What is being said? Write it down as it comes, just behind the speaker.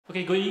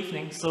Okay, good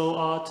evening.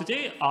 So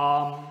today,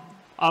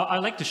 I'd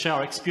like to share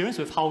our experience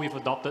with how we've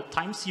adopted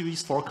time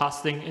series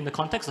forecasting in the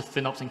context of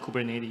FinOps and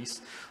Kubernetes,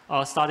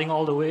 starting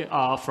all the way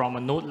from a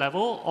node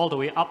level all the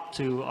way up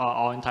to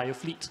our entire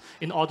fleet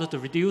in order to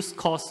reduce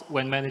costs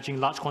when managing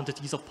large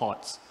quantities of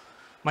pods.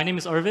 My name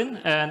is Irvin,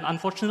 and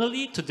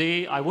unfortunately,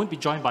 today I won't be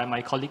joined by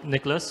my colleague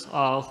Nicholas,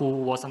 who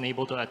was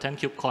unable to attend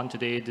KubeCon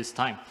today this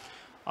time.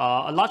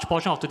 A large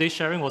portion of today's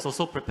sharing was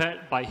also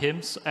prepared by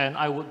him, and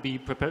I would be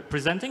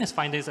presenting his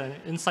findings and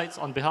insights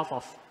on behalf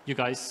of you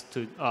guys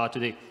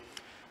today.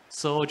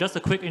 So just a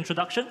quick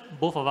introduction.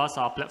 Both of us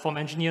are platform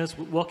engineers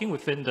working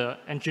within the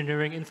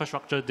engineering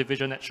infrastructure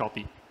division at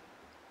Shopee.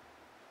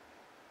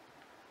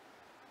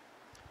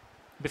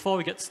 Before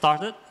we get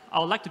started, I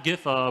would like to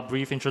give a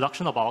brief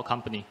introduction about our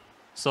company.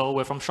 So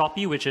we're from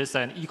Shopee, which is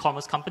an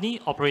e-commerce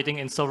company operating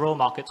in several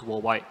markets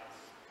worldwide.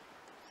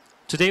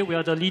 Today, we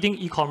are the leading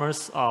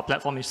e-commerce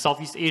platform in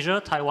Southeast Asia,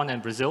 Taiwan, and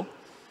Brazil.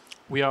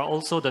 We are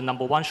also the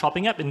 #1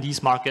 shopping app in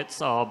these markets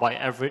by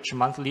average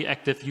monthly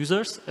active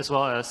users, as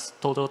well as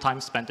total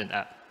time spent in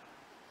app.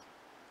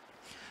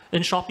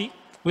 In Shopee,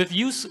 we've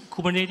used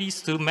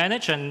Kubernetes to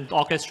manage and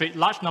orchestrate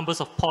large numbers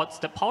of pods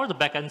that power the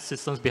backend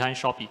systems behind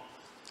Shopee.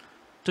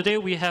 Today,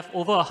 we have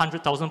over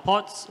 100,000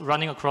 pods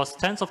running across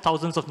tens of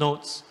thousands of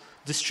nodes,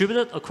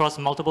 distributed across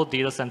multiple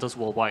data centers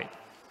worldwide.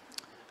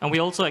 And we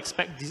also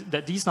expect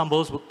that these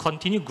numbers will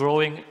continue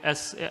growing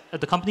as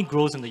the company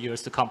grows in the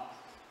years to come.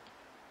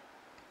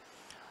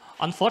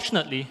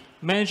 Unfortunately,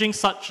 managing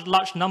such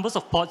large numbers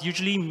of pods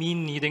usually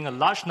mean needing a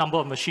large number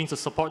of machines to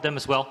support them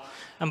as well.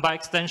 And by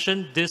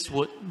extension, this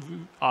would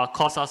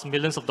cost us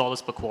millions of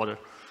dollars per quarter.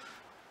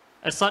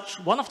 As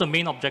such, one of the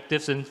main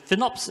objectives in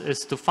FinOps is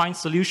to find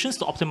solutions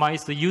to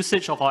optimize the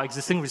usage of our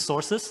existing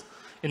resources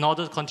in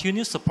order to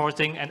continue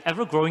supporting an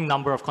ever-growing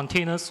number of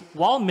containers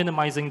while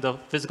minimizing the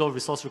physical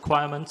resource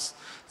requirements,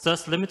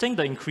 thus limiting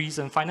the increase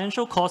in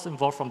financial costs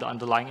involved from the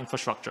underlying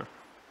infrastructure.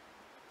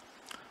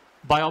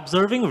 By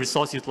observing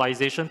resource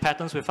utilization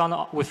patterns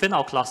within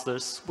our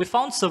clusters, we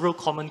found several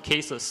common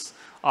cases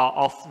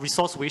of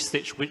resource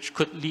wastage which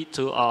could lead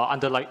to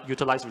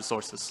underutilized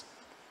resources.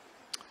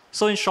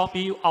 So in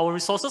Shopee, our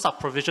resources are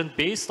provisioned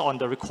based on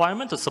the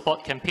requirement to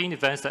support campaign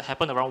events that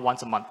happen around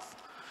once a month.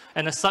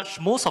 And as such,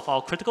 most of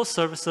our critical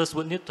services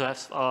would need to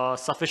have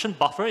sufficient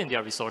buffer in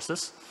their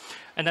resources.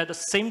 And at the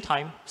same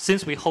time,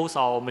 since we host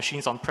our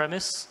machines on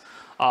premise,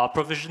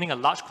 provisioning a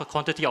large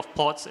quantity of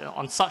pods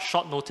on such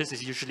short notice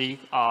is usually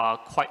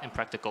quite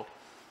impractical.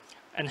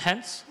 And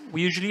hence,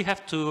 we usually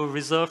have to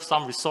reserve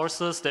some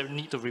resources that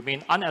need to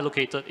remain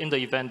unallocated in the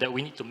event that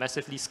we need to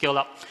massively scale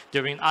up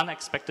during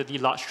unexpectedly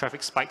large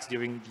traffic spikes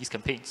during these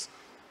campaigns.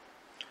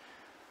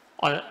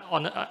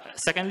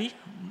 Secondly,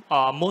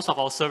 most of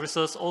our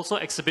services also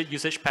exhibit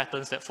usage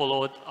patterns that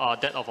follow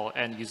that of our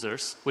end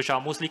users, which are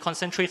mostly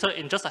concentrated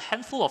in just a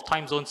handful of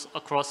time zones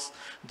across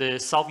the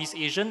Southeast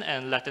Asian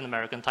and Latin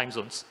American time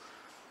zones.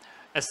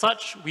 As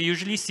such, we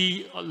usually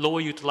see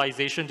lower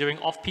utilization during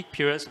off-peak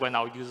periods when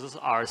our users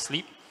are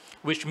asleep,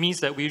 which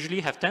means that we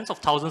usually have tens of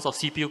thousands of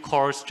CPU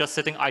cores just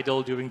sitting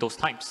idle during those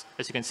times,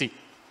 as you can see.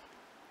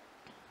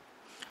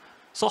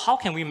 So how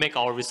can we make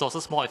our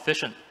resources more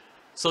efficient?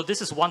 So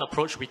this is one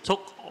approach we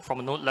took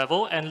from a node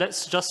level, and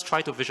let's just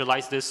try to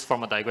visualize this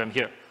from a diagram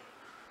here.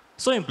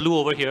 So in blue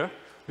over here,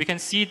 we can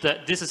see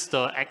that this is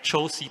the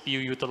actual CPU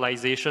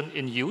utilization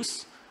in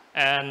use,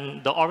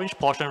 and the orange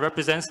portion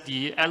represents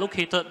the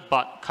allocated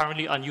but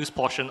currently unused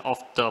portion of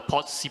the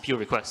pod CPU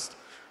request.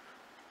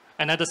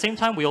 And at the same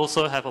time, we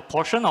also have a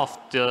portion of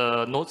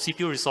the node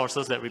CPU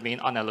resources that remain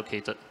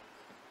unallocated.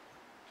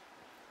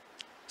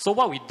 So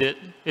what we did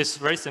is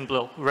very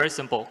simple.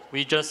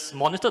 We just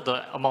monitored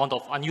the amount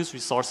of unused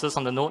resources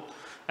on the node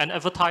and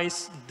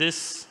advertised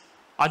this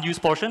unused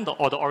portion,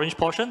 or the orange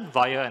portion,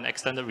 via an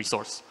extended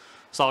resource.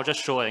 So I'll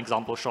just show an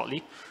example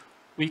shortly.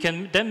 We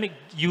can then make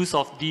use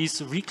of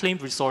these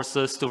reclaimed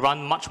resources to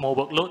run much more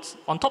workloads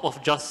on top of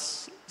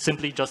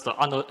simply just the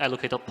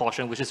unallocated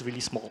portion, which is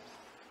really small.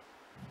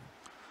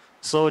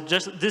 So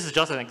this is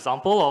just an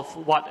example of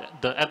what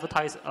the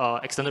advertised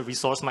extended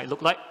resource might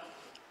look like.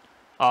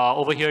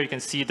 Over here, you can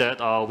see that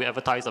we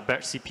advertise a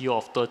batch CPU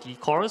of 30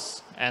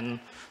 cores.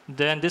 And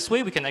then this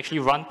way, we can actually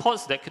run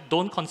pods that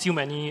don't consume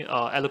any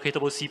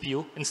allocatable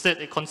CPU. Instead,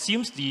 it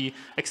consumes the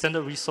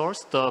extended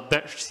resource, the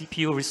batch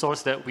CPU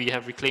resource that we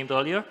have reclaimed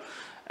earlier.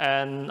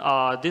 And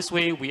this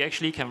way, we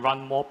actually can run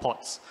more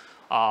pods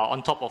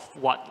on top of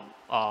what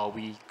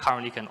we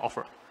currently can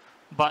offer.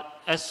 But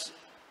as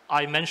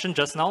I mentioned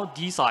just now,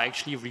 these are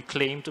actually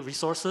reclaimed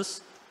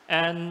resources.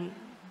 And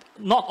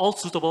not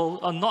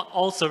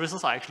all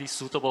services are actually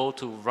suitable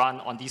to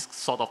run on these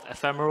sort of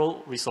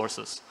ephemeral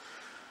resources.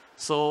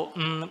 So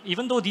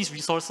even though these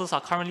resources are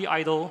currently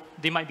idle,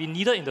 they might be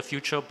needed in the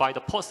future by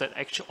the pods that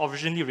actually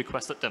originally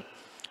requested them.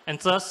 And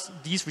thus,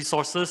 these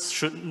resources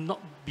should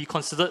not be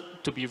considered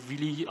to be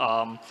really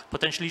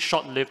potentially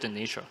short-lived in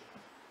nature.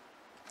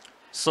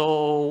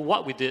 So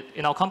what we did,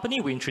 in our company,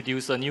 we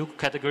introduced a new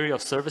category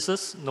of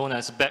services known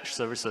as batch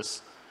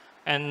services.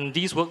 And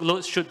these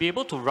workloads should be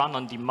able to run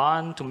on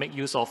demand to make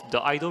use of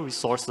the idle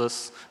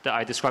resources that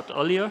I described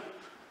earlier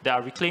that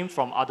are reclaimed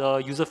from other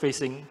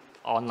user-facing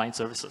online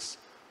services.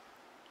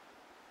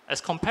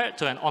 As compared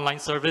to an online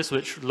service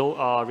which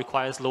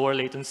requires lower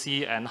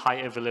latency and high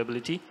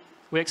availability,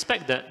 we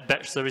expect that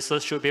batch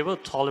services should be able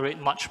to tolerate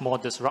much more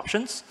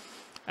disruptions,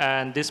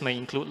 and this may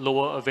include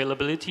lower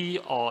availability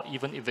or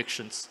even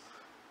evictions.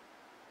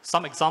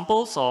 Some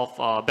examples of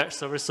batch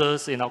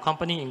services in our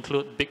company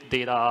include big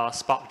data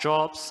Spark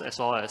jobs, as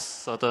well as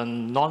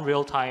certain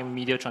non-real-time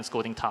media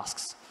transcoding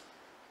tasks.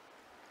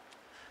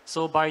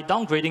 So by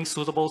downgrading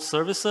suitable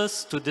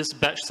services to this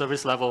batch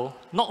service level,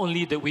 not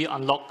only did we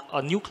unlock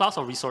a new class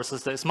of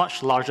resources that is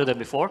much larger than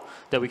before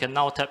that we can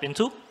now tap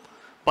into,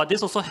 but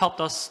this also helped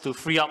us to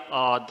free up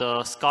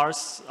the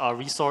scarce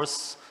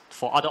resource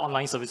for other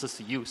online services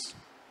to use.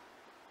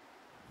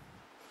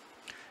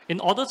 In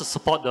order to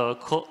support the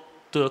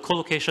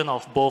co-location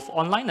of both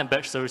online and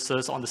batch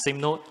services on the same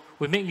node,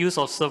 we make use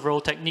of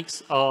several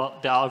techniques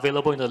that are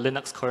available in the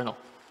Linux kernel.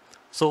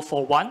 So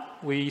for one,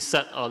 we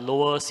set a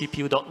lower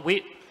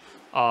CPU.weight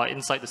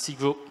inside the C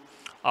group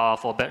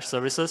for batch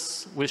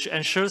services, which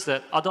ensures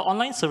that other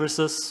online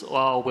services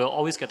will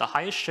always get the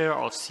highest share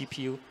of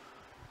CPU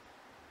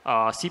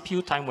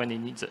time when it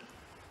needs it.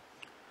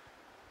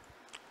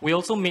 We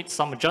also made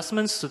some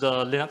adjustments to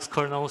the Linux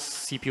kernel's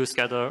CPU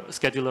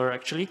scheduler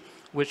actually,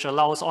 which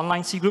allows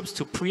online C groups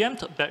to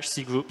preempt batch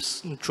C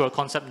groups through a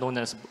concept known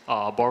as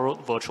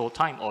borrowed virtual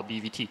time, or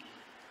BVT.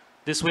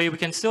 This way, we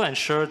can still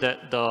ensure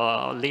that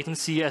the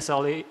latency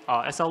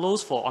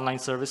SLOs for online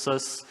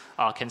services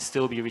can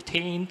still be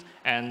retained,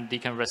 and they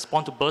can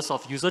respond to bursts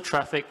of user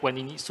traffic when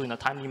it needs to in a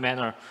timely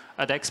manner,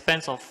 at the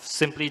expense of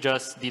simply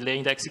just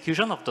delaying the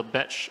execution of the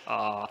batch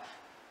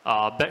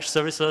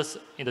services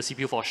in the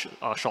CPU for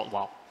a short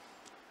while.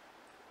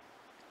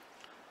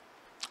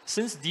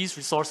 Since these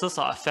resources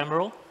are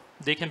ephemeral,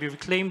 they can be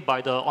reclaimed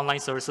by the online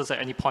services at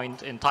any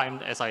point in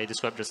time, as I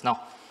described just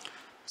now.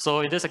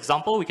 So in this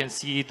example, we can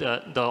see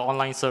that the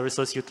online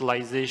services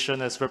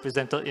utilization as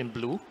represented in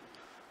blue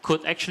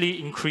could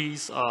actually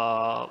increase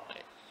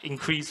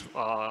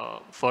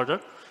further.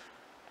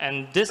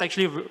 And this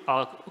actually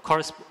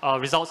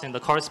results in the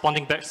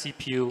corresponding batch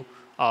CPU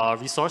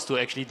resource to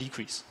actually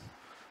decrease.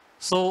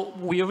 So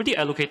we already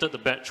allocated the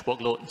batch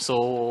workload.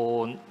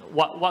 So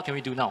what can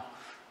we do now?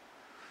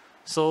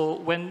 So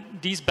when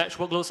these batch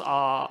workloads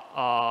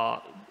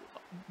are,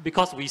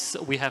 because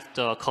we have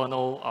the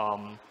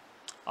kernel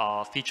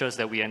features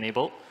that we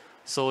enable,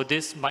 so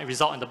this might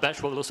result in the batch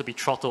workloads to be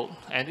throttled.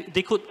 And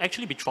they could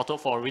actually be throttled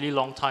for a really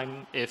long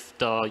time if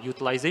the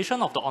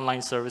utilization of the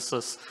online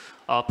services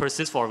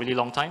persists for a really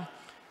long time.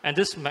 And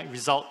this might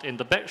result in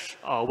the batch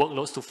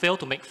workloads to fail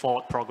to make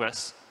forward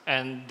progress,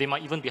 and they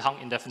might even be hung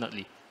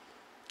indefinitely.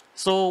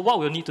 So what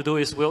we'll need to do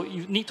is we'll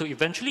need to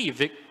eventually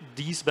evict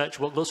these batch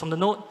workloads from the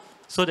node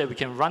so that we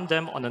can run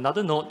them on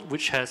another node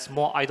which has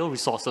more idle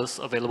resources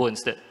available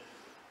instead.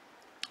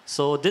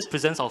 So this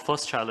presents our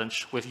first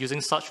challenge with using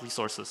such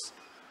resources.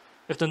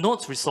 If the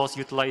node's resource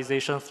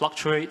utilization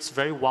fluctuates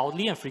very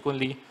wildly and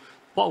frequently,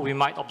 what we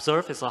might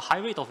observe is a high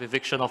rate of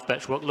eviction of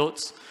batch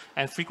workloads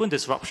and frequent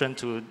disruption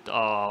to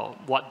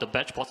what the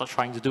batch pods are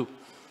trying to do.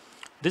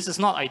 This is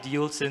not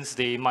ideal since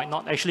they might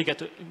not actually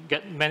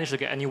manage to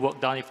get any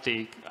work done if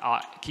they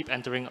keep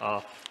entering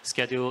a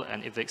schedule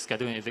and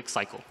evict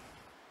cycle.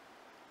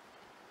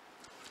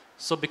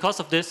 So because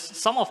of this,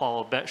 some of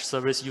our batch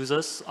service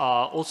users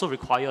also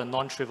require a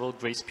non-trivial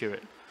grace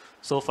period.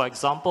 So for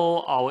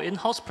example, our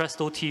in-house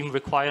Presto team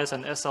requires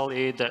an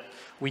SLA that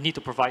we need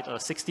to provide a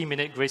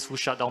 60-minute graceful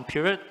shutdown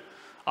period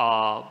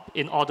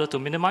in order to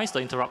minimize the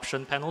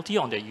interruption penalty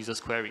on their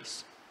users'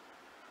 queries.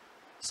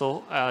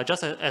 So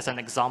just as an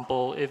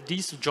example, if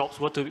these jobs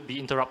were to be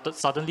interrupted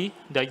suddenly,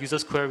 their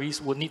users'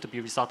 queries would need to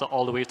be restarted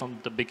all the way from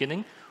the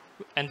beginning,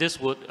 and this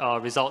would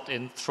result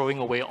in throwing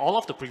away all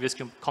of the previous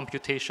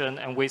computation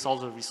and waste all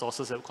the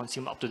resources that were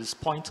consumed up to this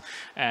point,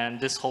 and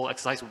this whole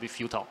exercise would be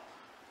futile.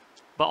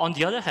 But on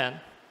the other hand,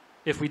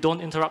 if we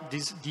don't interrupt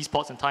these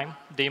pods in time,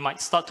 they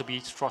might start to be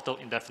throttled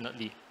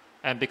indefinitely.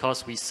 And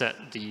because we set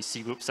the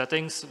C group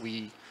settings,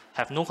 we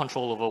have no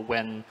control over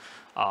when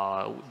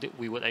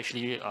we would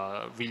actually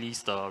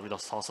release the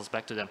resources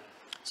back to them.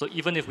 So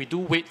even if we do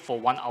wait for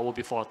 1 hour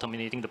before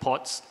terminating the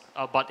pods,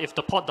 but if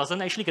the pod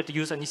doesn't actually get to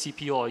use any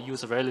CPU or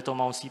use a very little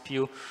amount of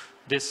CPU,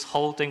 this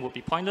whole thing would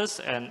be pointless,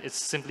 and it's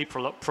simply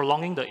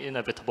prolonging the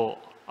inevitable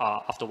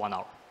after 1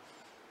 hour.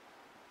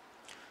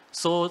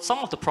 So some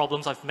of the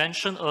problems I've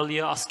mentioned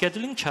earlier are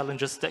scheduling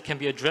challenges that can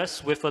be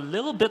addressed with a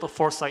little bit of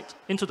foresight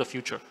into the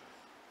future.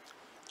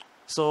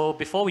 So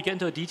before we get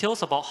into the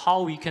details about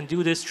how we can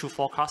do this through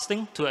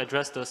forecasting to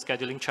address the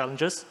scheduling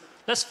challenges,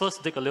 let's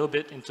first dig a little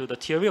bit into the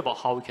theory about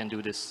how we can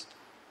do this.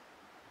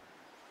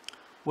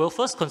 We'll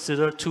first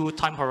consider two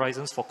time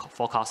horizons for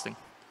forecasting.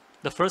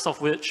 The first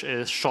of which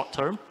is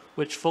short-term,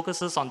 which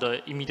focuses on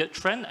the immediate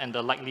trend and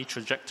the likely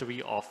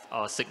trajectory of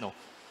a signal.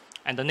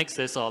 And the next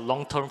is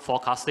long-term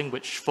forecasting,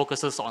 which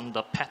focuses on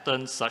the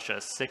patterns such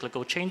as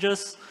cyclical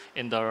changes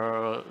in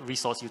the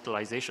resource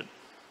utilization.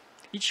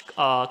 Each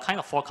kind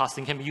of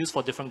forecasting can be used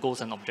for different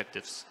goals and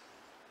objectives.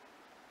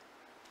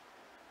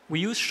 We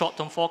use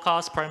short-term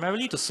forecasts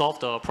primarily to solve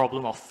the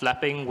problem of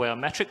flapping, where a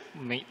metric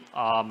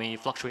may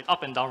fluctuate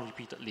up and down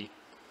repeatedly.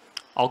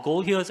 Our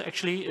goal here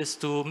is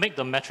to make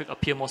the metric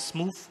appear more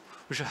smooth,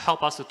 which will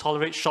help us to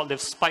tolerate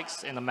short-lived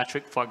spikes in a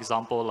metric, for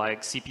example,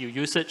 like CPU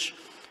usage,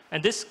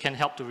 and this can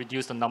help to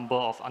reduce the number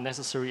of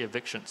unnecessary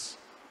evictions.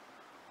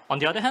 On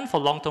the other hand, for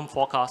long-term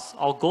forecasts,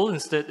 our goal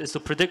instead is to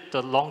predict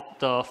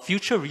the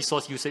future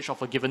resource usage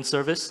of a given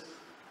service,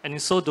 and in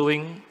so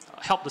doing,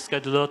 help the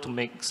scheduler to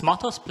make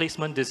smarter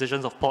placement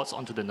decisions of pods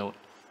onto the node.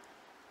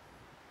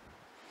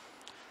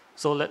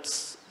 So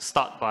let's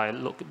start by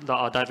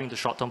diving into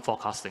short-term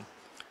forecasting.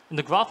 In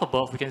the graph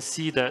above, we can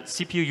see that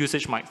CPU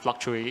usage might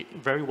fluctuate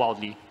very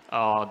wildly,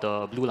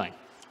 the blue line,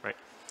 right?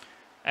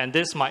 And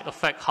this might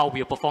affect how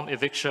we perform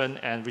eviction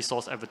and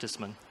resource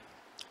advertisement.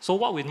 So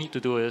what we need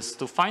to do is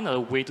to find a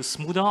way to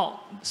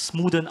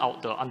smoothen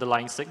out the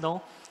underlying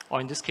signal,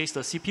 or in this case, the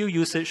CPU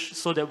usage,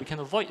 so that we can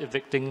avoid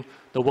evicting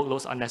the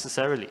workloads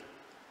unnecessarily.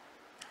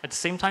 At the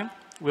same time,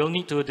 we'll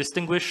need to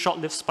distinguish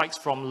short-lived spikes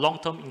from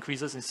long-term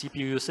increases in CPU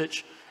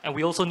usage, and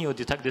we also need to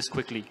detect this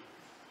quickly.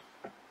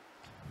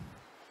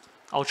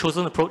 Our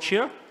chosen approach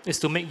here is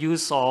to make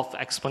use of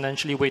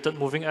exponentially weighted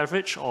moving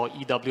average, or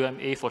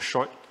EWMA for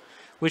short,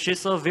 which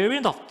is a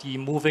variant of the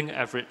moving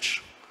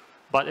average,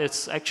 but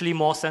it's actually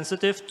more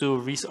sensitive to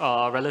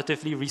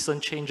relatively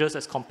recent changes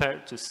as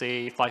compared to,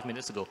 say, 5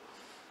 minutes ago.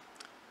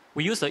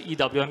 We use the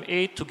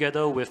EWMA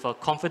together with a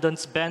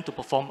confidence band to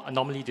perform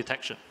anomaly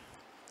detection.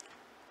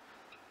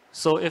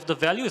 So if the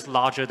value is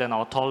larger than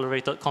our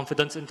tolerated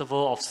confidence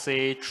interval of,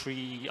 say,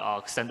 3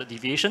 standard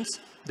deviations,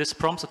 this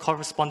prompts a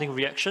corresponding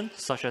reaction,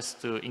 such as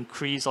to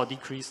increase or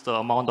decrease the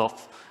amount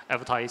of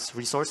advertised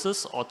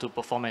resources or to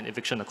perform an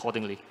eviction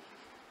accordingly.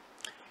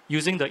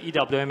 Using the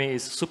EWMA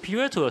is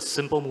superior to a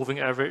simple moving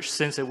average,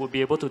 since it would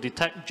be able to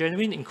detect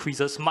genuine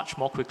increases much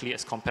more quickly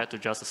as compared to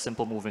just a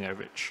simple moving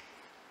average.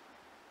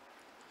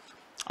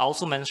 I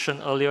also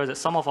mentioned earlier that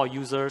some of our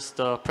users,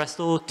 the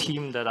Presto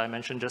team that I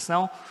mentioned just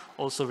now,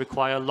 also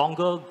require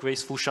longer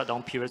graceful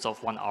shutdown periods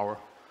of 1 hour.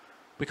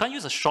 We can't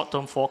use a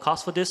short-term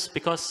forecast for this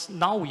because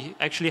now we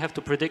actually have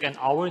to predict an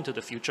hour into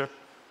the future.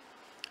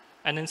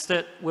 And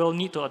instead, we'll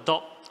need to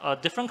adopt a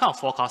different kind of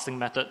forecasting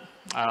method.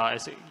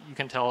 As you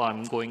can tell,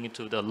 I'm going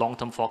into the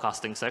long-term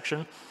forecasting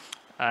section.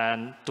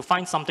 And to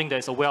find something that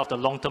is aware of the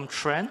long-term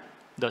trend,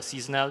 the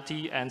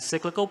seasonality, and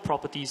cyclical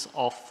properties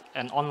of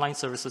an online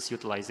services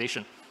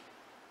utilization.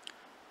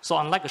 So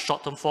unlike a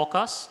short-term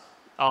forecast,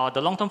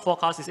 the long-term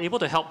forecast is able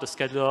to help the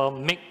scheduler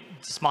make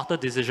smarter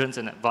decisions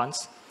in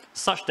advance,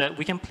 such that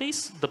we can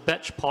place the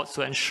batch pods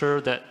to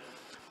ensure that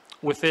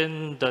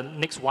within the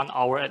next 1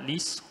 hour at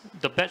least,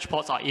 the batch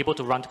pods are able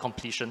to run to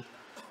completion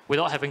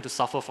without having to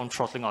suffer from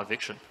throttling or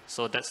eviction.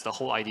 So that's the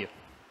whole idea.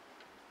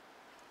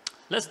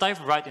 Let's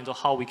dive right into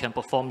how we can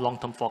perform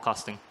long-term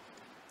forecasting.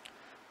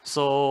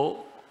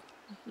 So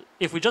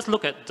if we just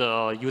look at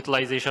the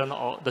utilization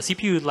or the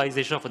CPU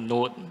utilization of a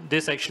node,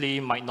 this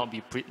actually might not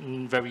be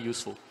very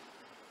useful.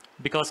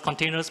 Because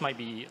containers might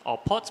be, or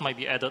pods might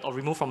be added or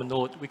removed from a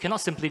node, we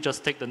cannot simply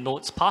just take the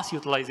node's past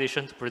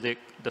utilization to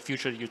predict the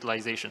future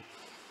utilization,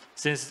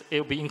 since it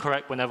will be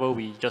incorrect whenever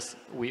we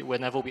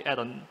add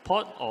a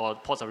pod or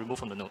pods are removed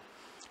from the node.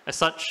 As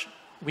such,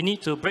 we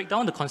need to break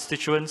down the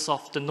constituents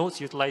of the node's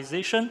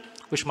utilization,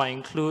 which might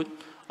include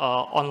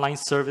online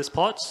service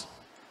pods,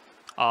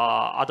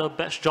 other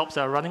batch jobs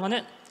that are running on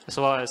it, as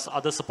well as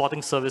other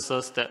supporting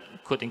services that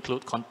could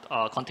include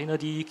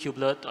containerd,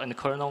 kubelet, and the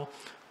kernel,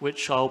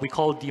 which we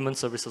call daemon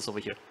services over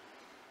here.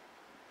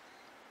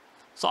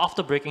 So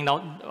after breaking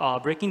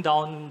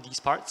down these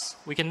parts,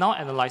 we can now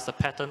analyze the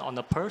pattern on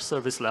a per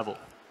service level.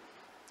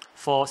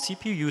 For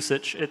CPU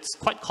usage, it's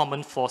quite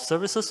common for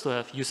services to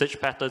have usage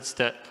patterns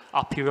that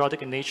are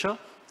periodic in nature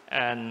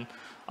and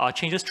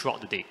changes throughout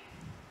the day.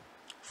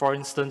 For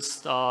instance,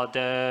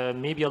 there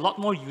may be a lot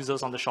more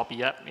users on the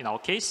Shopee app, in our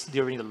case,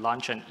 during the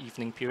lunch and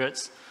evening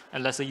periods,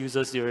 and lesser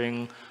users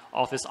during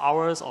office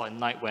hours or at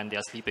night when they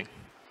are sleeping.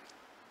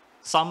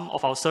 Some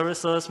of our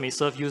services may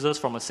serve users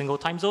from a single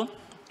time zone,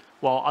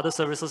 while other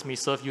services may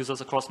serve users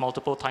across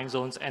multiple time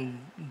zones, and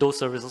those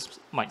services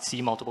might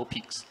see multiple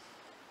peaks.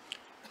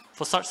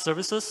 For such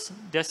services,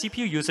 their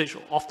CPU usage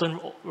often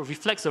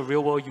reflects the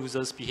real-world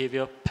users'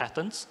 behavior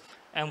patterns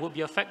and would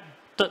be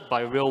affected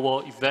by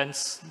real-world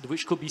events,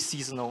 which could be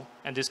seasonal,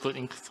 and this could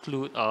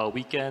include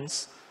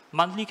weekends,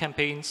 monthly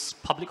campaigns,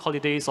 public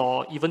holidays,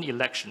 or even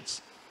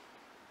elections.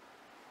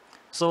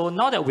 So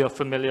now that we are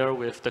familiar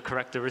with the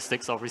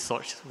characteristics of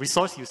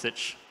resource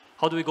usage,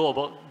 how do we go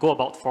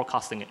about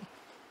forecasting it?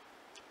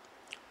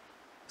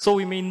 So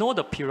we may know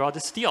the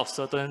periodicity of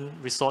certain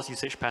resource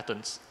usage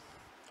patterns.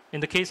 In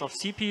the case of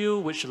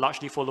CPU, which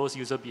largely follows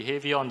user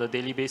behavior on a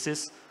daily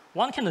basis,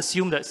 one can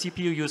assume that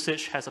CPU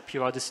usage has a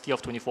periodicity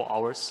of 24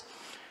 hours.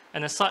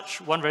 And as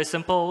such, one very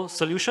simple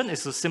solution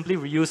is to simply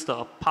reuse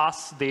the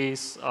past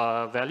day's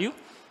value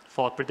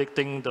for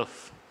predicting the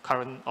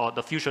current or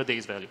the future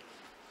day's value.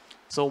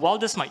 So while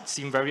this might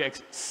seem very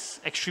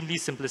extremely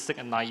simplistic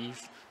and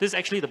naive, This is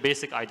actually the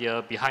basic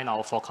idea behind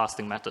our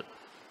forecasting method.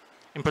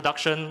 In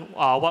production,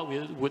 what we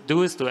would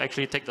do is to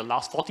actually take the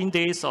last 14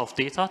 days of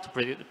data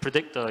to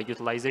predict the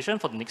utilization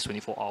for the next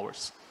 24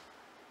 hours.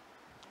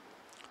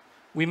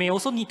 We may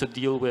also need to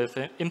deal with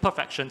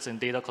imperfections in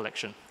data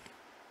collection.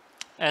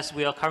 As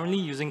we are currently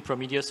using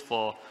Prometheus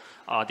for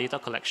data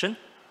collection,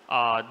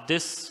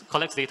 this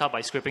collects data by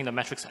scraping the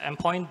metrics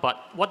endpoint, but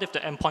what if the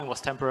endpoint was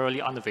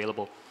temporarily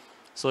unavailable?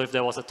 So if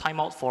there was a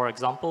timeout, for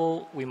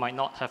example, we might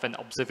not have an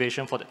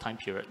observation for that time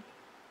period.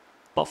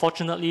 But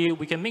fortunately,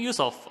 we can make use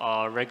of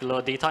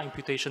regular data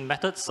imputation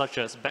methods such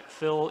as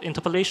backfill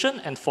interpolation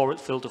and forward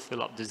fill to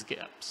fill up these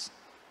gaps.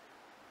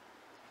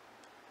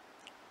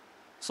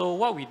 So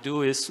what we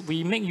do is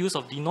we make use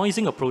of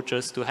denoising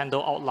approaches to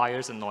handle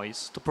outliers and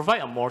noise to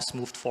provide a more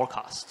smooth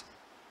forecast.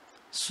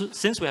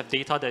 Since we have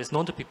data that is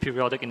known to be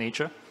periodic in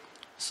nature,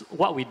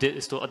 what we did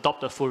is to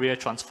adopt a Fourier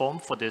transform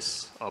for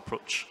this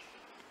approach.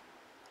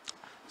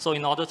 So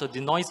in order to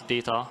denoise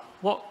data,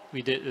 what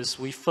we did is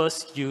we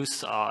first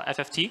used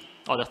FFT,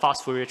 or the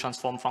fast Fourier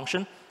transform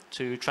function,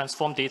 to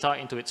transform data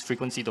into its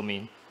frequency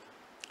domain.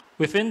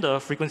 Within the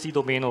frequency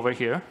domain over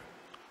here,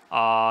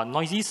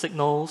 noisy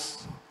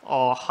signals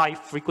or high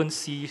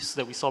frequencies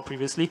that we saw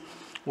previously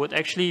would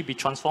actually be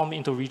transformed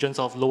into regions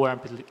of lower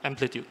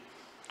amplitude.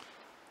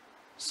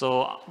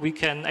 So we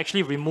can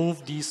actually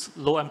remove these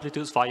low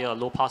amplitudes via a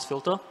low pass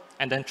filter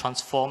and then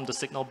transform the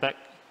signal back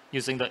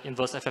using the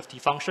inverse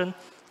FFT function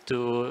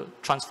to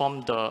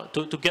transform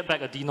to get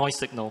back a denoised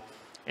signal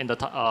in the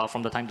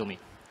from the time domain.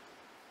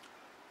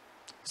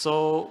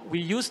 So we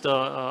use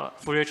the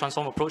Fourier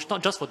transform approach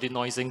not just for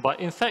denoising, but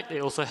in fact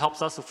it also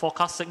helps us to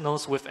forecast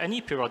signals with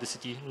any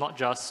periodicity, not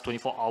just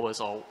 24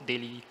 hours or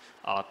daily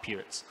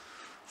periods.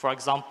 For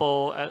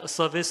example, a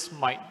service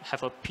might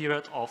have a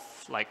period of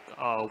like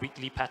a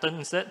weekly pattern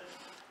instead,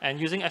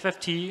 and using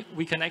FFT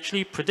we can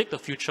actually predict the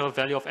future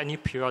value of any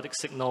periodic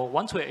signal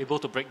once we're able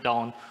to break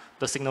down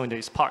the signal into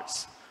its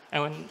parts.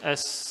 And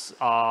as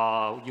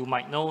you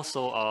might know,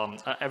 so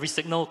every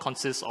signal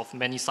consists of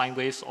many sine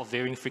waves of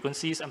varying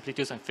frequencies,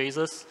 amplitudes, and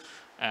phases,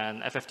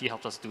 and FFT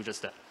helps us do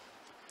just that.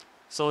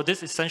 So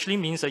this essentially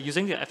means that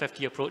using the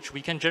FFT approach,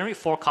 we can generate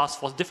forecasts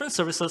for different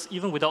services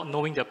even without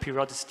knowing their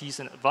periodicities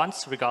in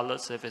advance,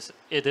 regardless if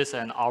it is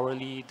an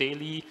hourly,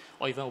 daily,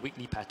 or even a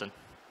weekly pattern.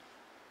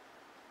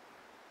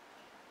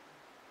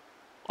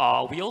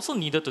 We also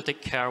needed to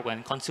take care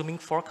when consuming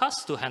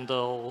forecasts to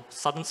handle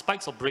sudden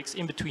spikes or breaks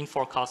in between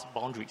forecast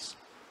boundaries.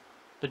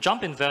 The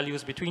jump in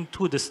values between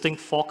two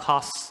distinct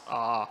forecasts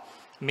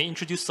may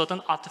introduce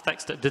certain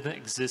artifacts that didn't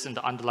exist in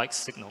the underlying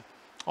signal,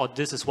 or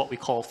this is what we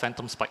call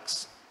phantom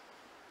spikes.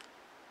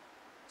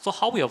 So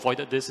how we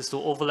avoided this is to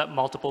overlap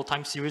multiple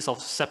time series of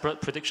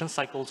separate prediction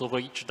cycles over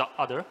each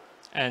other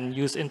and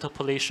use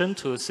interpolation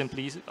to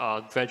simply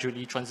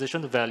gradually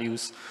transition the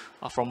values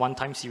from one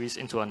time series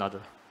into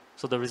another.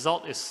 So the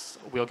result is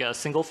we'll get a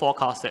single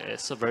forecast that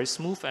is very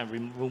smooth and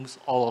removes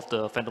all of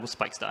the phantom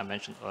spikes that I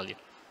mentioned earlier.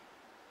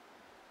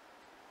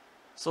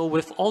 So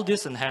with all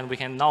this in hand, we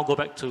can now go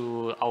back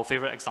to our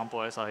favorite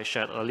example as I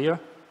shared earlier,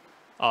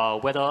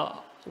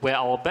 where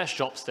our batch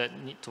jobs that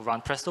need to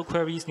run Presto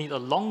queries need a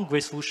long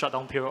graceful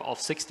shutdown period of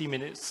 60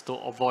 minutes to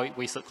avoid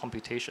wasted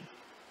computation.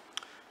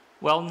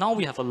 Well, now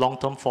we have a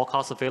long-term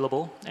forecast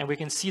available, and we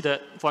can see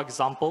that, for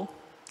example,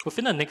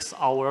 within the next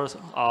hour,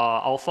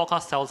 our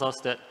forecast tells us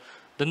that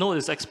the node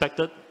is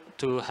expected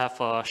to have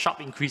a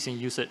sharp increase in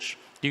usage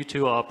due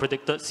to a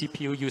predicted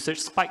CPU usage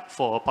spike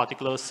for a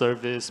particular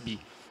service B.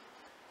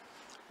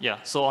 Yeah,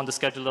 so on the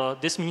scheduler,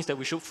 this means that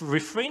we should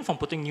refrain from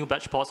putting new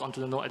batch pods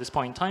onto the node at this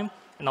point in time,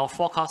 and our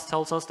forecast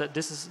tells us that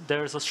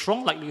there is a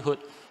strong likelihood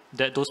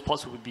that those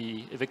pods will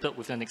be evicted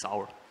within the next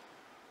hour.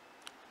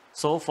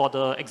 So for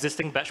the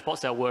existing batch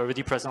pods that were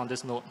already present on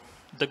this node,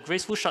 the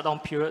graceful shutdown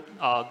period,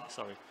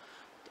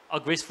 a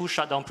graceful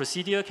shutdown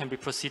procedure can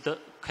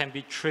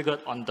be triggered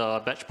on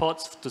the batch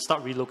pods to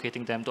start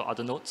relocating them to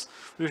other nodes,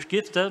 which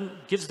gives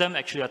them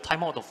actually a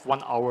timeout of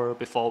 1 hour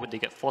before they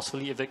get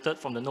forcefully evicted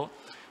from the node,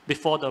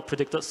 before the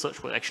predicted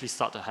search will actually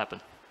start to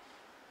happen.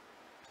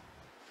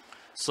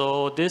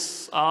 So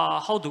this,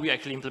 how do we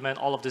actually implement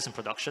all of this in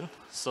production?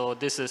 So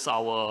this is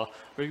our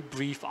very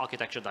brief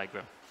architecture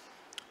diagram.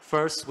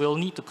 First, we'll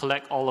need to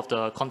collect all of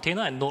the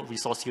container and node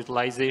resource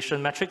utilization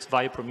metrics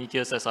via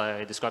Prometheus, as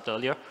I described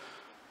earlier.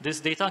 This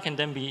data can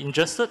then be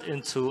ingested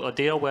into a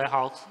data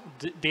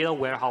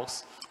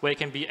warehouse where it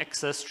can be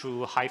accessed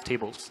through Hive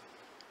tables.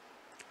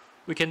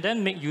 We can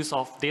then make use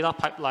of data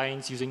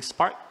pipelines using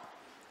Spark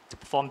to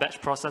perform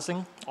batch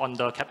processing on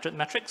the captured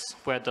metrics,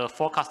 where the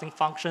forecasting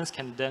functions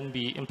can then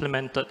be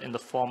implemented in the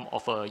form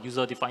of a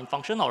user-defined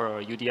function or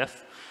a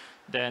UDF.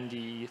 Then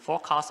the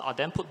forecasts are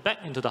then put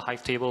back into the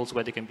Hive tables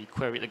where they can be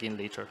queried again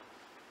later.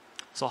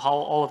 So how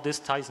all of this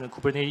ties into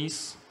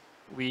Kubernetes,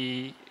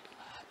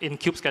 in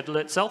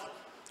kubescheduler itself,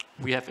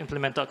 we have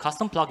implemented a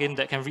custom plugin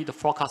that can read the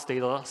forecast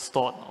data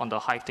stored on the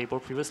Hive table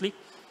previously.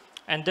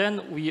 And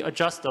then we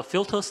adjust the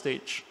filter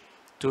stage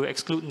to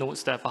exclude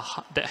nodes that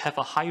have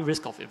a high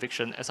risk of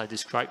eviction, as I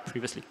described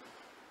previously.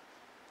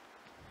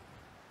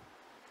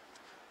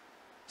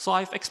 So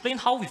I've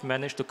explained how we've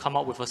managed to come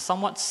up with a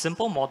somewhat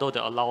simple model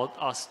that allowed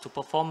us to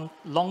perform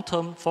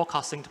long-term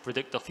forecasting to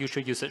predict the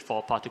future usage for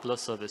a particular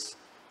service.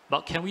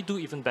 But can we do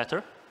even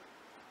better?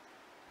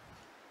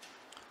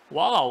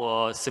 While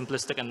our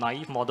simplistic and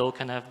naive model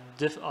can have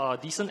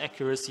decent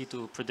accuracy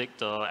to predict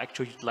the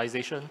actual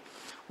utilization,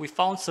 we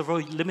found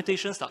several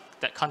limitations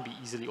that can't be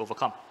easily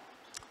overcome.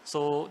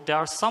 So there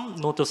are some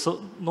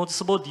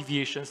noticeable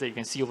deviations that you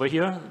can see over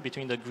here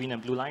between the green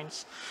and blue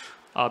lines,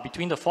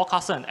 between the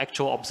forecaster and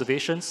actual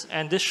observations,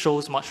 and this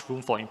shows much room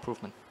for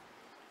improvement.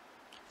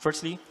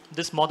 Firstly,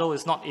 this model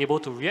is not able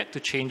to react to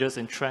changes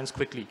in trends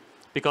quickly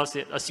because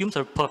it assumes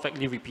a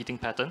perfectly repeating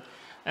pattern,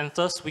 and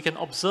thus we can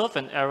observe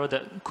an error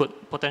that could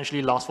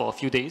potentially last for a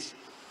few days,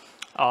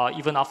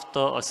 even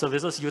after a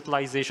service's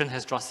utilization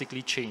has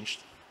drastically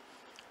changed.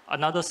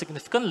 Another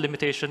significant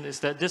limitation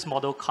is that this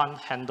model can't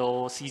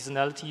handle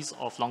seasonalities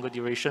of longer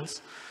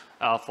durations.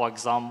 For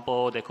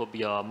example, there could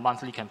be a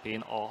monthly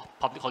campaign or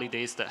public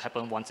holidays that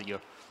happen once a year.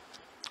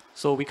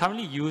 So we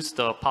currently use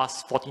the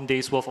past 14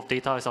 days worth of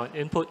data as our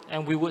input,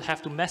 and we would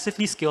have to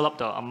massively scale up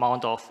the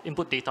amount of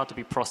input data to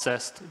be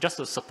processed just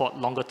to support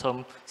longer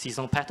term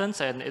seasonal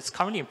patterns, and it's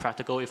currently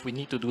impractical if we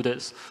need to do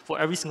this for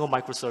every single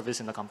microservice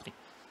in the company.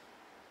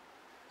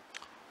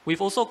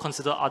 We've also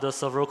considered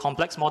several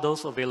complex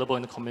models available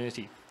in the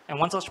community. And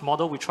one such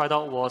model we tried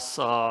out was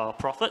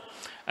Prophet,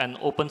 an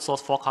open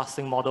source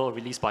forecasting model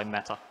released by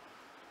Meta.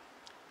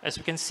 As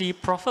you can see,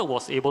 Prophet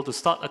was able to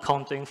start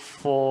accounting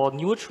for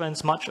newer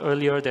trends much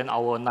earlier than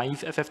our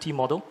naive FFT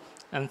model,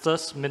 and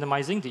thus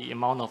minimizing the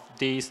amount of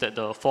days that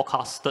the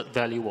forecasted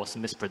value was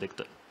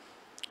mispredicted.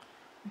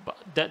 But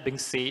that being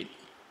said,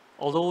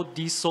 although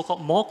these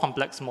so-called more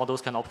complex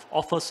models can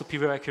offer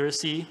superior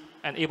accuracy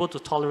and able to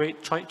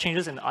tolerate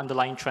changes in the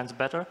underlying trends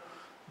better,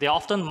 they are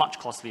often much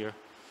costlier,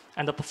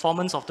 and the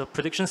performance of the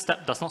prediction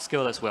step does not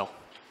scale as well.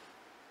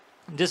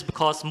 This is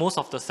because most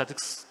of the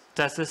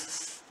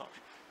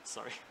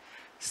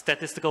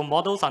statistical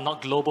models are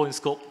not global in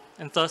scope,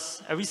 and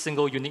thus every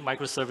single unique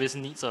microservice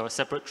needs a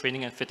separate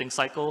training and fitting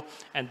cycle,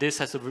 and this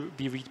has to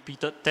be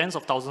repeated tens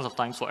of thousands of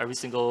times for every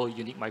single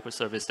unique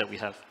microservice that we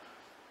have.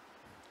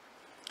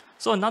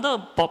 So another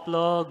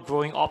popular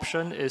growing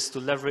option is to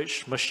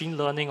leverage machine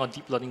learning or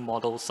deep learning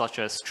models such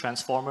as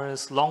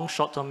transformers, long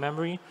short-term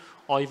memory,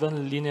 or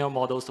even linear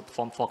models to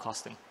perform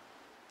forecasting.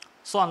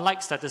 So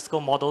unlike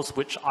statistical models,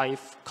 which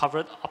I've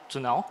covered up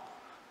to now,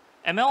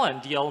 ML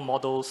and DL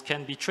models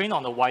can be trained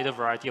on a wider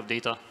variety of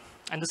data,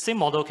 and the same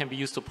model can be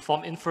used to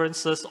perform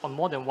inferences on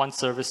more than one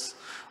service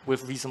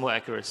with reasonable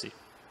accuracy.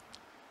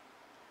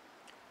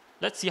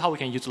 Let's see how we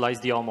can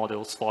utilize DL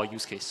models for our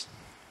use case.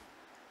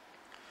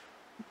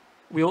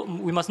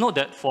 We must note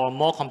that for a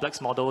more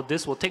complex model,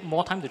 this will take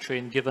more time to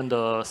train given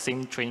the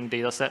same training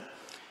data set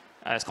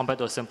as compared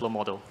to a simpler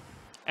model.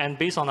 And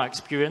based on our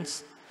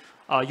experience,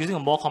 using a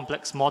more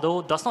complex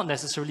model does not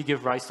necessarily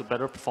give rise to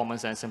better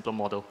performance than a simpler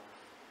model.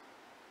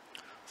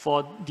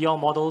 For DL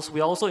models,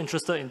 we are also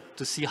interested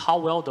to see how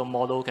well the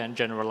model can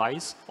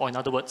generalize, or in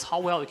other words, how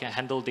well it can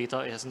handle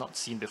data it has not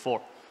seen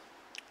before.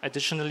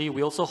 Additionally,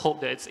 we also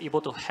hope that it's able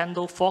to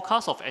handle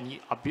forecasts of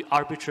any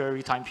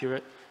arbitrary time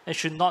period and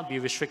should not be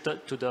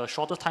restricted to the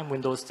shorter time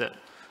windows that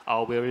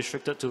we're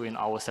restricted to in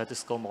our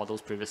statistical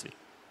models previously.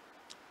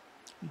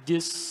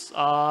 This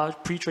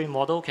pre-trained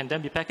model can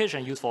then be packaged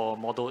and used for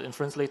model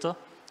inference later,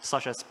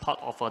 such as part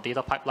of a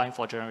data pipeline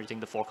for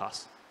generating the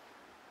forecast.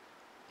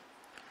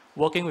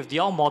 Working with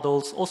DL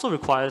models also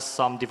requires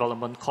some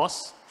development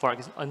costs, for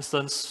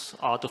instance,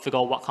 to figure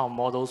out what kind of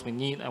models we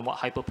need and what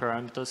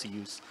hyperparameters to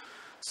use.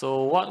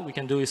 So what we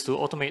can do is to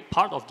automate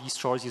part of these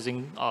chores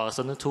using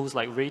certain tools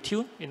like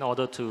RayTune in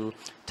order to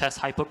test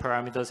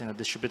hyperparameters in a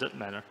distributed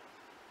manner.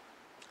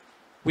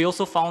 We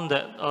also found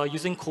that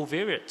using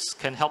covariates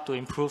can help to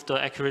improve the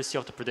accuracy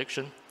of the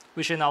prediction,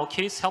 which in our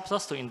case helps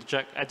us to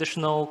inject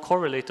additional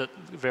correlated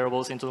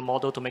variables into the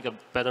model to make a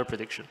better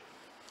prediction.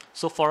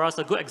 So for us,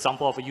 a good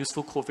example of a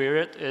useful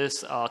covariate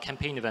is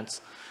campaign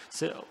events,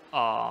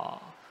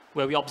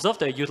 where we observe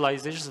that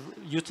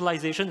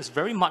utilization is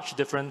very much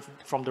different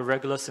from the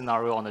regular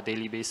scenario on a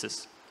daily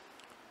basis.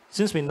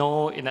 Since we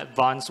know in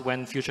advance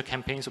when future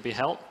campaigns will be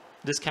held,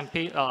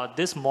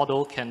 this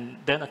model can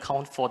then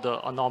account for the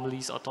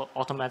anomalies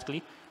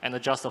automatically and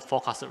adjust the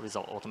forecasted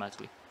result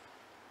automatically.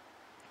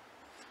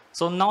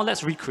 So now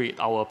let's recreate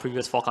our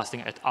previous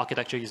forecasting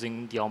architecture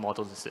using DL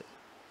models instead.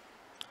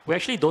 We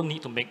actually don't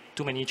need to make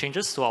too many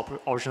changes to our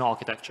original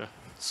architecture.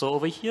 So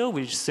over here,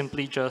 we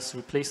simply just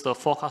replace the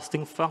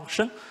forecasting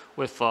function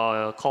with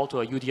a call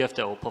to a UDF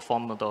that will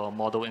perform the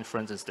model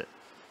inference instead.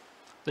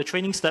 The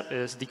training step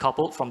is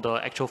decoupled from the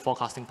actual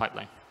forecasting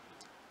pipeline.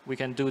 We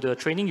can do the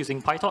training using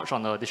PyTorch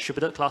on a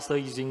distributed cluster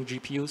using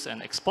GPUs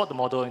and export the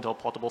model into a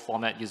portable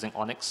format using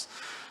Onyx.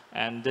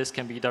 And this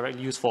can be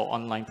directly used for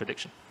online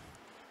prediction.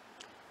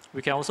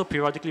 We can also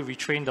periodically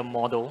retrain the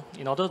model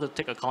in order to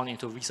take account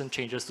into recent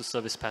changes to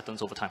service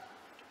patterns over time.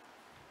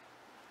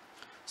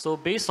 So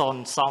based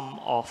on some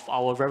of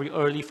our very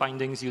early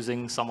findings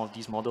using some of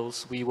these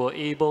models, we were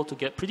able to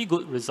get pretty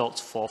good results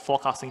for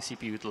forecasting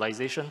CPU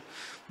utilization,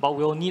 but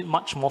we'll need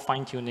much more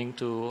fine-tuning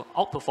to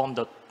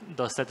outperform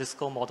the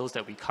statistical models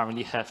that we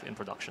currently have in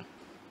production.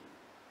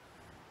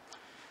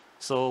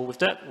 So with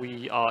that,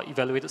 we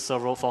evaluated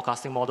several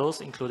forecasting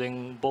models,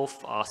 including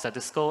both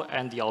statistical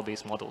and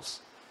DL-based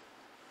models.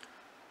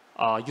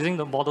 Using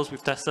the models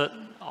we've tested,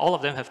 all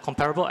of them have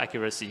comparable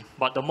accuracy,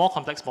 but the more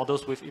complex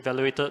models we've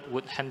evaluated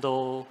would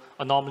handle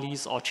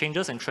anomalies or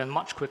changes and trend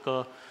much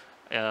quicker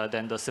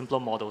than the simpler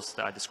models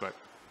that I described.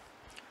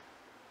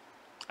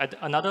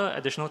 Another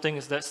additional thing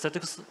is that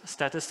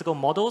statistical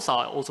models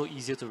are also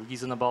easier to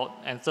reason about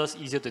and thus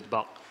easier to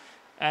debug.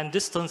 And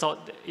this turns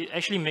out it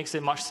actually makes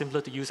it much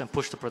simpler to use and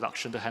push to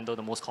production to handle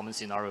the most common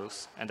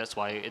scenarios, and that's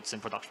why it's in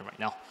production right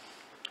now.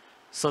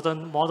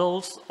 Certain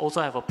models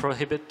also have a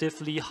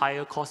prohibitively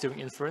higher cost during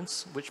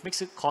inference, which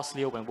makes it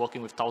costlier when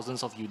working with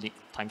thousands of unique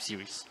time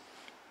series.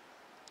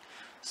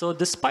 So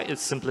despite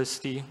its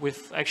simplicity,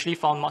 we've actually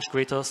found much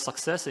greater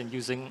success in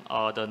using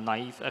the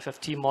naive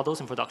FFT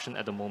models in production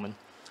at the moment.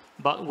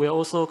 But we're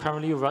also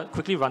currently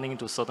quickly running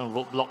into certain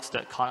roadblocks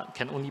that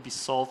can only be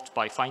solved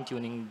by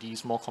fine-tuning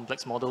these more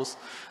complex models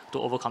to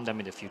overcome them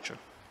in the future.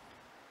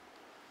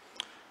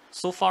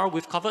 So far,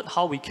 we've covered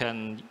how we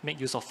can make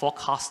use of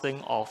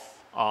forecasting of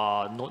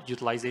node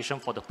utilization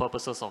for the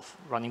purposes of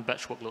running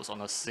batch workloads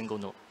on a single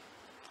node.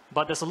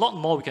 But there's a lot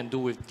more we can do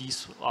with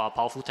these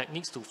powerful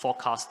techniques to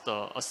forecast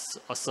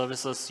a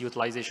service's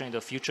utilization in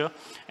the future.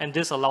 And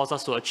this allows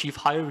us to achieve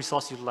higher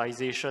resource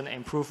utilization and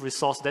improve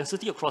resource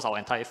density across our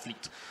entire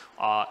fleet,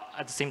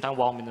 at the same time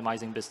while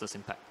minimizing business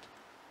impact.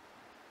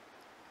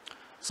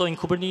 So in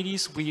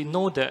Kubernetes, we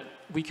know that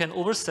we can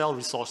oversell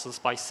resources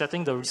by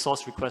setting the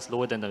resource request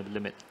lower than the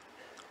limit.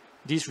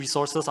 These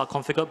resources are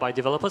configured by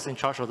developers in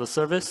charge of the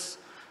service,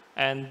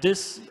 and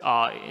this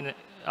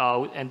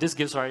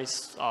gives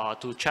rise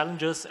to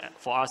challenges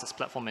for us as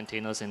platform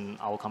maintainers in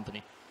our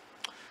company.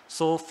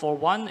 So for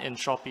one, in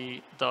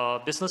Shopee, the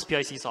business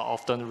PICs are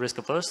often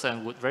risk-averse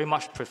and would very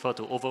much prefer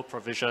to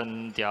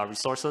over-provision their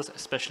resources,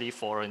 especially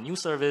for a new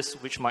service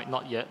which might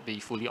not yet be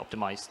fully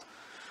optimized.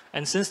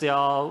 And since they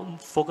are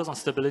focused on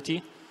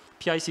stability,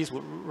 PICs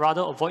would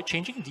rather avoid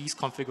changing these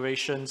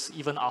configurations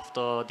even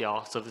after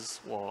their service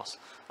was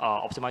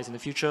optimized in the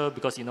future,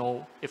 because,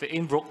 if it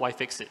ain't broke, why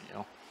fix it,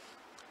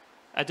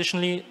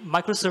 Additionally,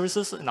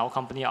 microservices in our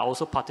company are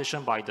also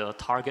partitioned by the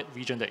target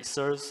region that it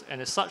serves,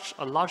 and as such,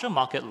 a larger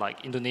market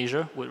like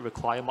Indonesia would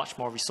require much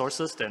more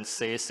resources than,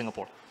 say,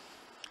 Singapore.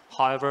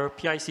 However,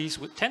 PICs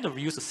would tend to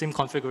reuse the same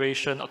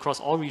configuration across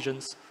all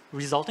regions,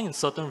 resulting in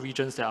certain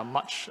regions that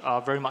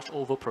are very much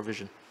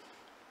over-provisioned.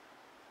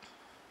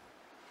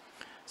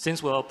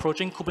 Since we're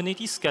approaching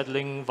Kubernetes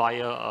scheduling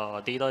via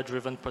a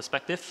data-driven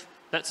perspective,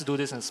 let's do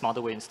this in a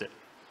smarter way instead.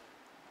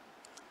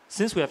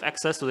 Since we have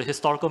access to the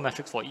historical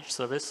metrics for each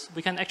service,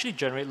 we can actually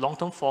generate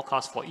long-term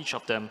forecasts for each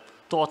of them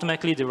to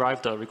automatically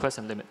derive the requests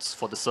and limits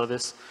for the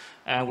service,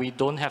 and we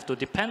don't have to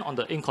depend on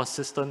the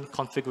inconsistent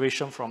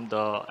configuration from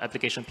the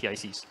application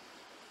PICs.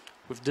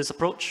 With this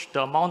approach,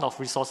 the amount of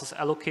resources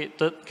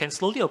allocated can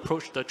slowly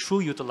approach the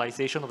true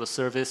utilization of the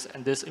service,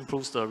 and this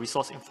improves the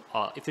resource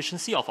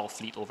efficiency of our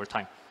fleet over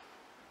time.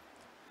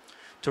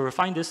 To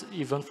refine this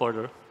even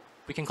further,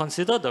 we can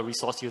consider the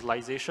resource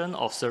utilization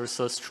of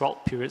services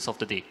throughout periods of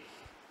the day.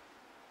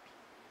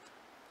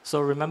 So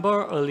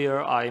remember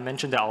earlier I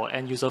mentioned that our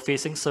end-user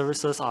facing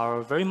services are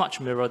very much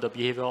mirror the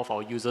behavior of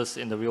our users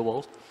in the real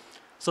world.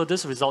 So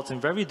this results in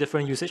very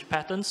different usage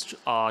patterns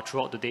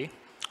throughout the day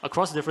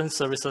across different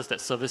services that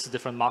service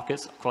different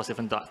markets across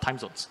different time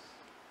zones.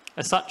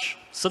 As such,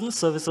 certain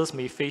services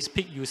may face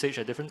peak usage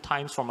at different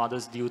times from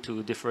others due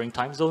to differing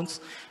time zones,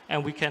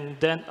 and we can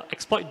then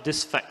exploit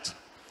this fact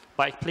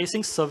by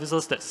placing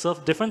services that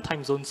serve different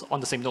time zones on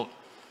the same node.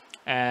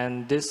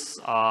 And this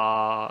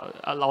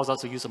allows us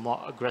to use a more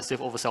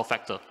aggressive oversell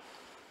factor.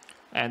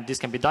 And this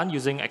can be done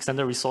using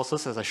extended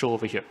resources, as I show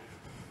over here.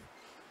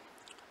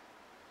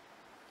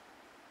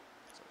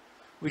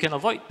 We can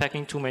avoid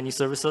packing too many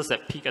services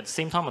that peak at the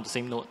same time on the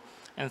same node,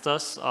 and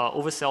thus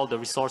oversell the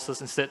resources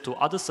instead to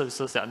other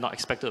services that are not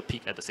expected to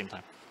peak at the same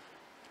time.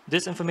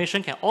 This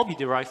information can all be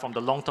derived from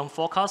the long-term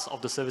forecast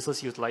of the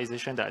services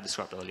utilization that I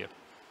described earlier.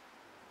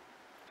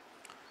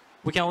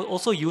 We can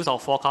also use our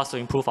forecast to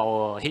improve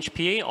our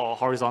HPA or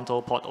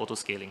horizontal pod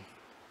auto-scaling.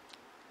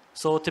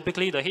 So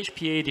typically, the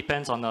HPA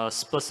depends on a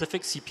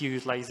specific CPU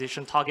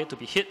utilization target to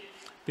be hit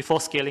before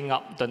scaling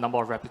up the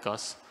number of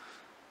replicas.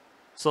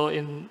 So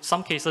in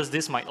some cases,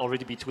 this might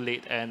already be too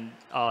late, and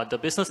the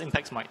business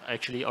impacts might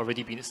actually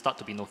already start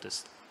to be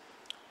noticed.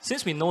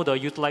 Since we know the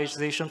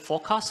utilization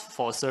forecast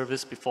for a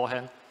service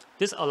beforehand,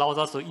 this allows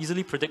us to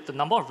easily predict the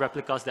number of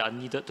replicas that are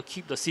needed to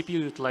keep the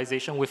CPU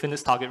utilization within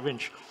its target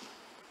range.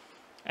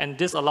 And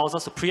this allows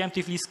us to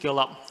preemptively scale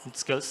up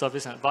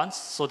service in advance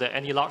so that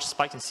any large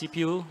spikes in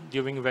CPU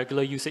during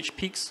regular usage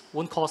peaks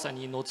won't cause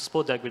any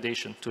noticeable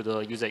degradation to the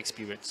user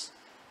experience.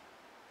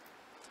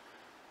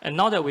 And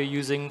now that we're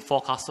using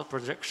forecasted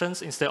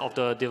projections instead of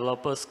the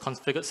developer's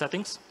configured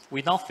settings,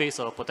 we now face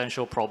a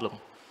potential problem.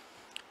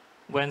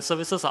 When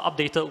services are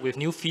updated with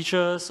new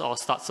features or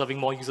start serving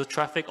more user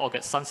traffic or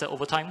get sunset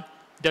over time,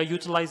 their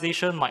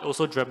utilization might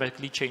also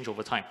dramatically change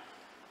over time.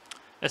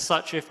 As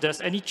such, if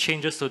there's any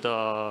changes to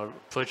the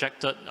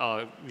projected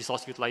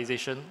resource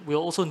utilization,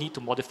 we'll also need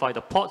to modify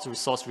the pod's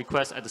resource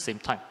request at the same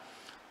time.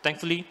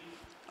 Thankfully,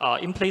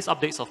 in-place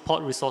updates of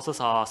pod resources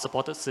are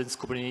supported since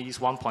Kubernetes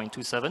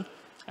 1.27,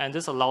 and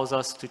this allows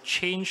us to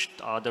change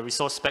the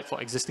resource spec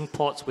for existing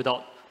pods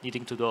without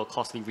needing to do a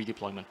costly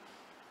redeployment.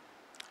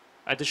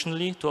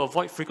 Additionally, to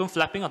avoid frequent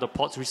flapping of the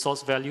pod's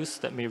resource values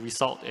that may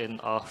result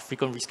in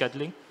frequent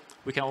rescheduling,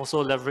 we can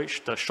also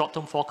leverage the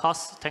short-term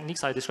forecast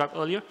techniques I described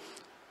earlier.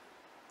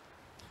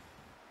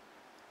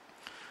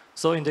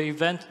 So in the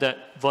event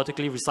that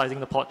vertically resizing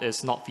the pod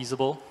is not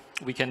feasible,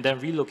 we can then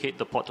relocate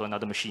the pod to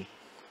another machine.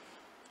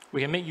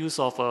 We can make use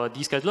of a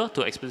descheduler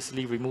to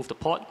explicitly remove the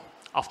pod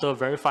after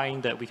verifying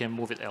that we can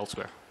move it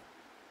elsewhere.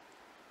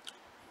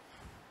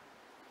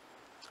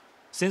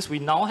 Since we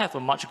now have a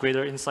much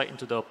greater insight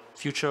into the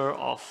future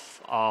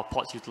of our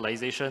pod's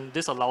utilization,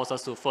 this allows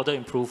us to further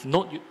improve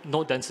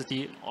node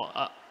density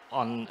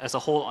as a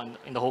whole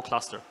in the whole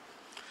cluster.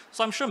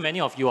 So I'm sure many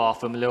of you are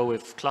familiar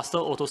with cluster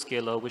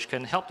autoscaler, which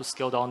can help to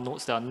scale down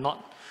nodes that are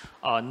not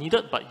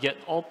needed, but yet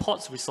all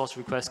pods resource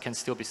requests can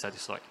still be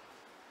satisfied.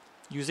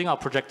 Using our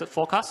projected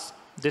forecast,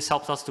 this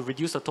helps us to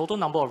reduce the total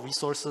number of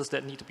resources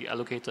that need to be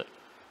allocated.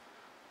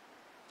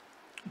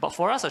 But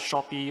for us at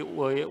Shopee,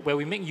 where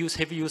we make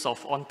heavy use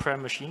of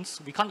on-prem machines,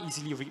 we can't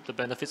easily reap the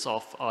benefits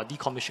of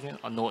decommissioning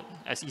a node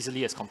as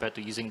easily as compared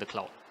to using the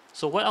cloud.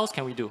 So what else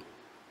can we do?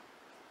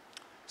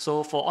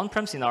 So for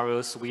on-prem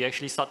scenarios, we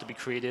actually start to be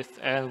creative,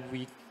 and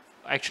we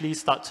actually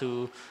start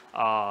to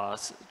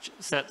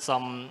set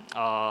some,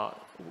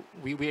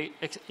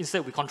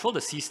 instead we control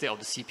the C state of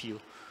the CPU.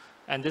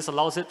 And this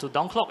allows it to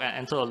downclock and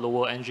enter a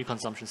lower energy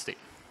consumption state.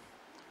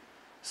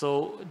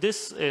 So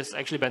this is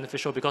actually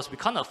beneficial because we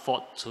can't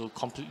afford to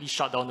completely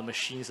shut down the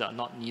machines that are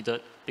not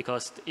needed,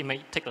 because it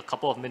may take a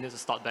couple of minutes to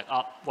start back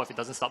up. What if it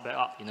doesn't start back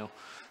up, you know?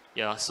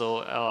 Yeah,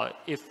 so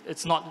if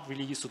it's not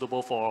really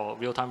suitable for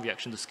real-time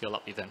reaction to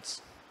scale-up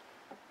events.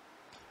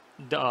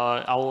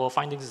 Our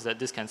findings is that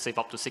this can save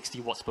up to 60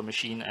 watts per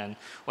machine, and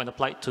when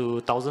applied to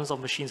thousands of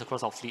machines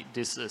across our fleet,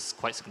 this is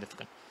quite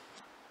significant.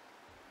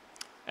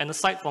 And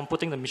aside from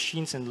putting the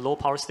machines in low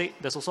power state,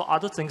 there's also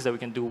other things that we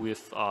can do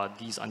with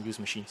these unused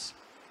machines.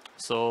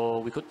 So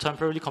we could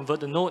temporarily convert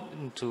the node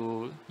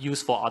into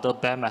use for other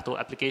bare metal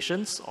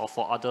applications or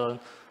for other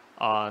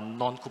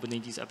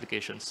non-Kubernetes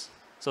applications.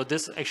 So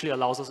this actually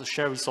allows us to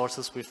share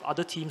resources with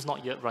other teams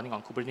not yet running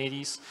on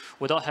Kubernetes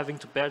without having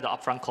to bear the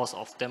upfront cost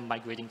of them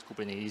migrating to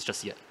Kubernetes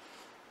just yet.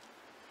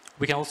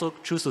 We can also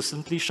choose to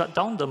simply shut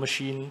down the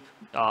machine,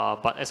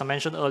 but as I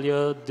mentioned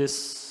earlier,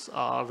 this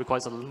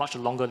requires a much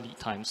longer lead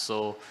time.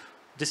 So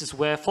this is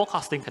where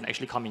forecasting can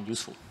actually come in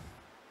useful.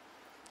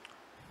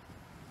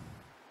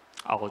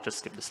 I will just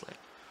skip this slide.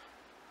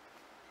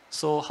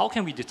 So how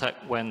can we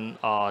detect when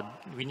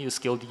we need to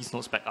scale these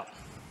nodes back up?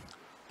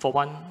 For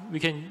one, we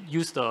can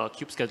use the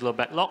kube scheduler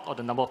backlog or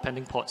the number of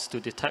pending pods to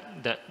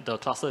detect that the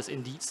cluster is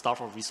indeed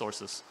starved of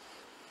resources.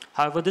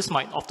 However, this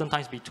might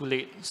oftentimes be too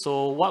late.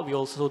 So what we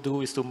also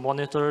do is to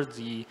monitor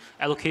the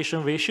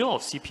allocation ratio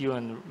of CPU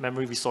and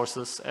memory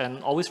resources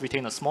and always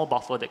retain a small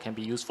buffer that can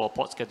be used for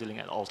pod scheduling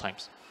at all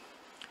times.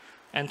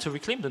 And to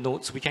reclaim the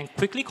nodes, we can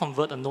quickly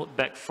convert a node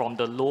back from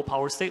the low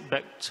power state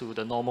back to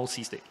the normal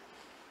C state.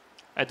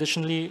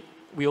 Additionally,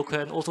 we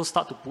can also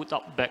start to boot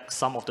up back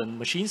some of the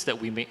machines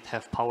that we may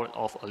have powered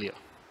off earlier.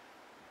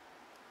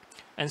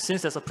 And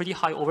since there's a pretty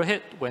high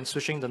overhead when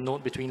switching the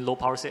node between low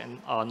power state and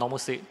normal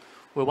state,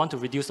 we want to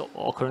reduce the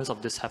occurrence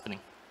of this happening.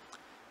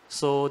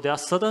 So there are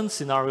certain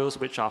scenarios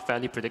which are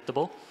fairly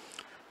predictable,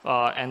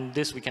 and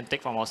this we can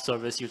take from our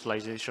service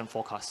utilization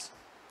forecast.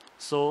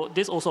 So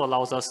this also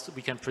allows us,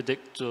 we can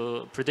predict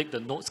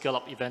the node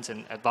scale-up events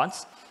in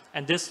advance,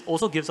 and this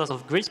also gives us a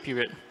grace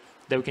period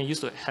that we can use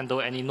to handle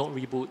any node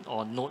reboot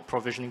or node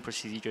provisioning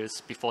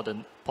procedures before the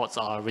pods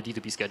are ready to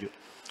be scheduled.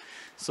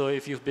 So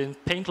if you've been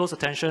paying close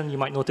attention, you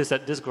might notice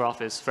that this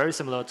graph is very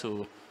similar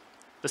to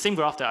the same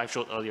graph that I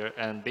showed earlier,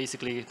 and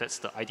basically that's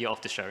the idea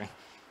of this sharing.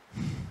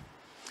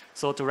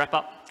 So to wrap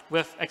up, we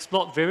have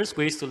explored various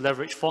ways to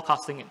leverage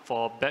forecasting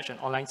for batch and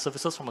online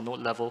services from a node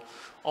level,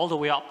 all the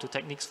way up to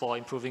techniques for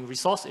improving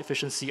resource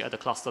efficiency at the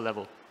cluster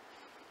level.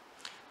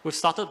 We've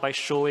started by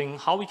showing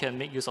how we can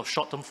make use of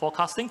short-term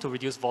forecasting to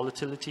reduce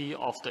volatility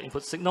of the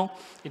input signal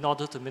in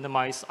order to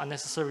minimize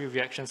unnecessary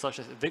reactions such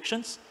as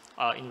evictions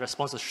in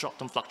response to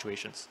short-term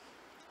fluctuations.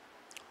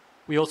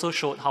 We also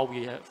showed how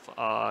we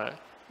have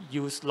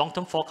used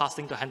long-term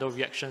forecasting to handle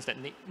reactions that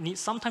need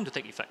some time to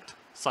take effect,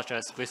 such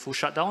as graceful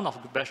shutdown of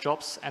batch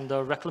jobs and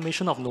the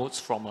reclamation of nodes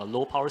from a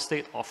low power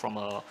state or from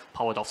a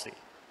powered off state.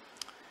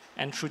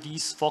 And through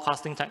these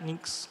forecasting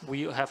techniques,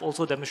 we have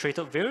also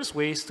demonstrated various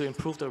ways to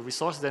improve the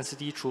resource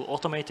density through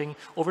automating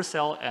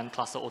oversell and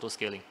cluster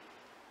autoscaling.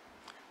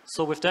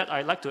 So with that,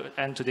 I'd like to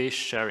end today's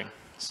sharing.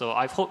 So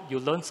I hope you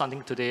learned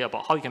something today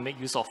about how you can make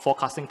use of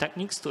forecasting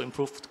techniques to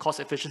improve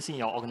cost efficiency in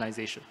your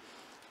organization.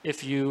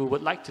 If you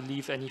would like to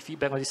leave any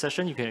feedback on this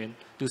session, you can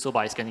do so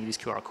by scanning this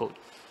QR code.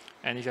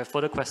 And if you have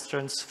further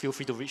questions, feel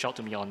free to reach out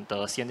to me on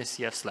the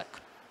CNCF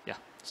Slack. Yeah,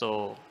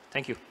 so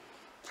thank you.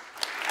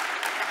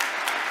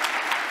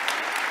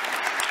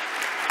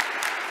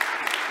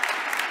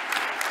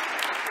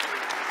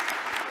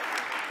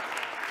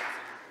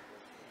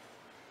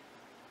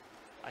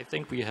 I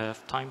think we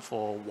have time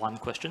for one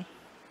question.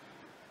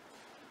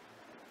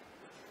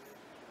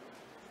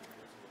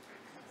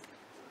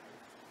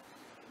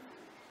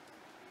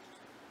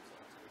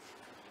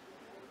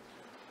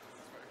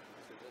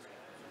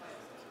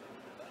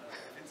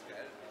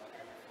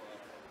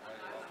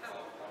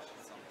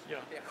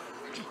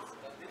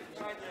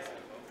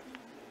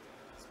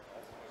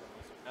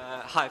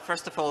 Hi,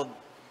 first of all,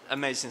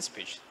 amazing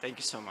speech. Thank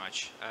you so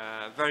much.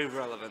 Very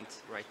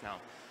relevant right now.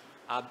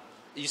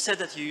 You said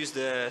that you used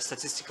the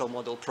statistical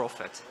model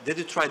Prophet. Did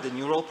you try the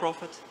neural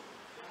Prophet?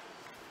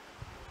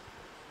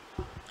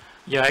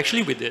 Yeah,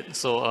 actually we did.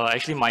 So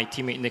actually my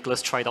teammate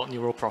Nicholas tried out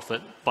Neural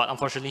Prophet, but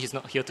unfortunately he's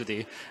not here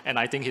today, and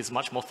I think he's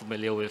much more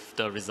familiar with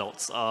the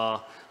results.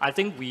 I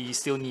think we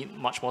still need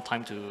much more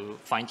time to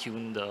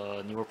fine-tune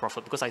the Neural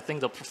Prophet because I think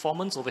the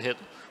performance overhead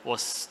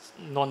was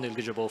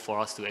non-negligible for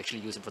us to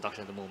actually use in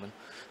production at the moment.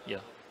 Yeah.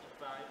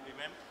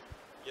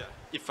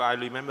 If I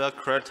remember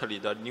correctly,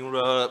 the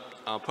neural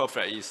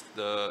perfect is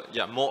the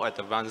more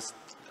advanced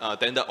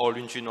than the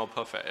original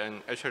perfect,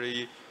 and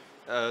actually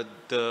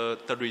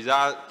the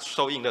result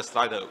shown in the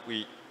slide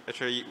we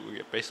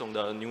based on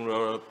the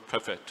neural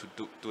perfect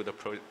to do the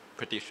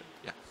prediction.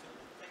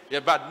 Yeah.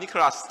 But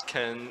Nicholas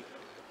can,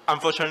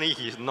 unfortunately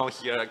he's not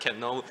here,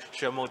 cannot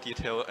share more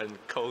detail and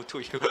code to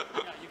you. Yeah,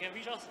 you can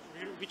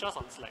reach us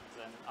on Slack,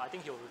 and I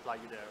think he'll reply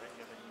you there, right? If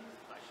you have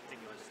any thing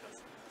you want to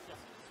discuss. Yeah.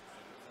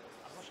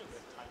 I'm not sure if we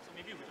have time, so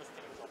maybe we just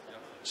take this off.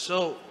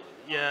 So,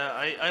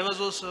 yeah, I was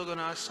also going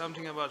to ask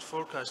something about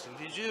forecasting.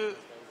 Did you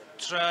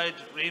try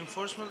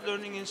reinforcement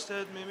learning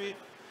instead, maybe,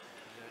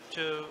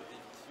 to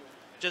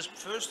just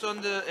first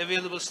on the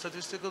available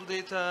statistical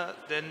data,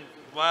 then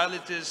while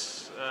it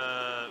is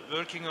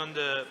working on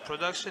the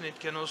production, it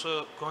can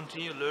also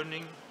continue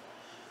learning?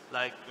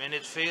 Like when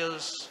it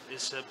fails,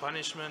 it's a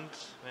punishment.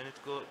 When it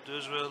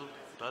does well.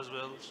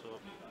 So.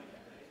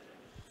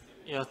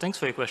 Yeah, thanks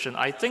for your question.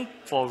 I think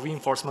for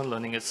reinforcement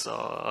learning, it's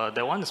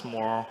that one is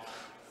more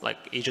like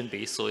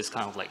agent-based, so it's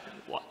kind of like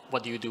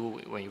what do you do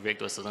when you react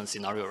to a certain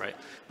scenario, right?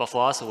 But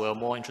for us, we're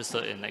more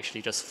interested in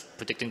actually just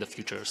predicting the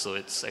future, so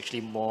it's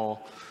actually more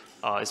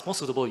it's more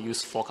suitable to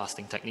use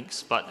forecasting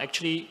techniques. But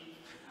actually,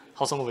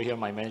 Haosung over here,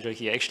 my manager,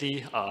 he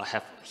actually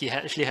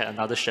had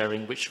another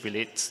sharing which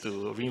relates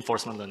to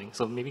reinforcement learning.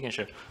 So maybe you can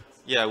share.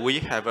 Yeah, we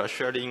have a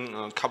sharing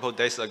a couple of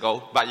days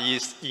ago, but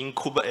it's in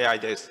Kubernetes AI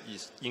days.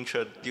 It's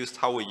introduced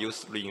how we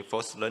use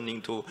reinforcement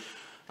learning to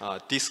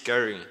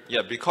descheduling.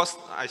 Yeah, because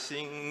I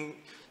think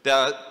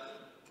there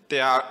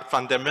are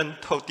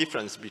fundamental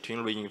difference between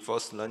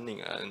reinforcement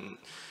learning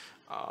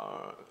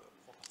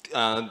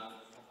and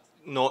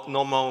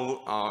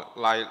normal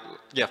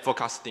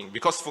forecasting.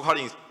 Because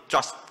forecasting is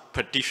just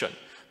prediction,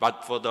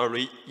 but for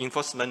the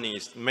reinforcement learning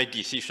is make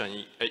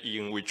decision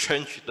in we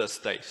change the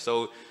state.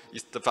 So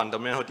it's the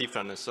fundamental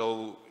difference.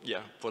 So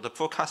yeah, for the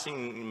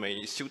forecasting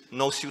may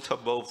not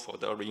suitable for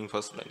the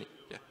reinforcement learning.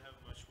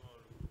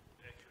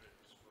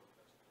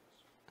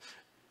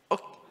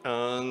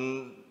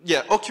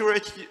 Yeah.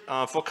 Accurate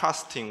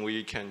forecasting,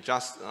 we can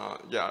just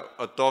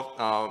adopt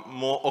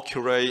more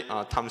accurate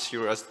time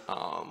series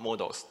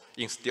models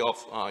instead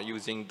of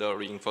using the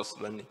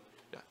reinforced learning.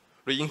 Yeah.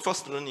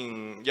 Reinforced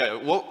learning,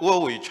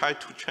 what we try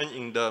to change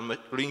in the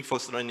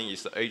reinforced learning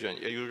is the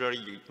agent. Usually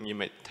you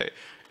imitate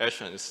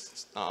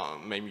actions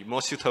maybe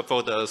more suitable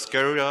for the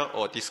scheduler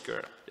or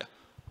descheduler. Yeah.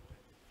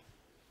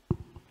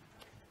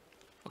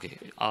 Okay,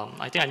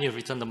 I think I need to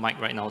return the mic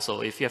right now.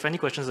 So if you have any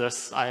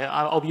questions,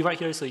 I'll be right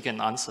here so you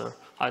can answer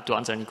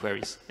any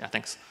queries. Yeah,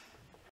 thanks.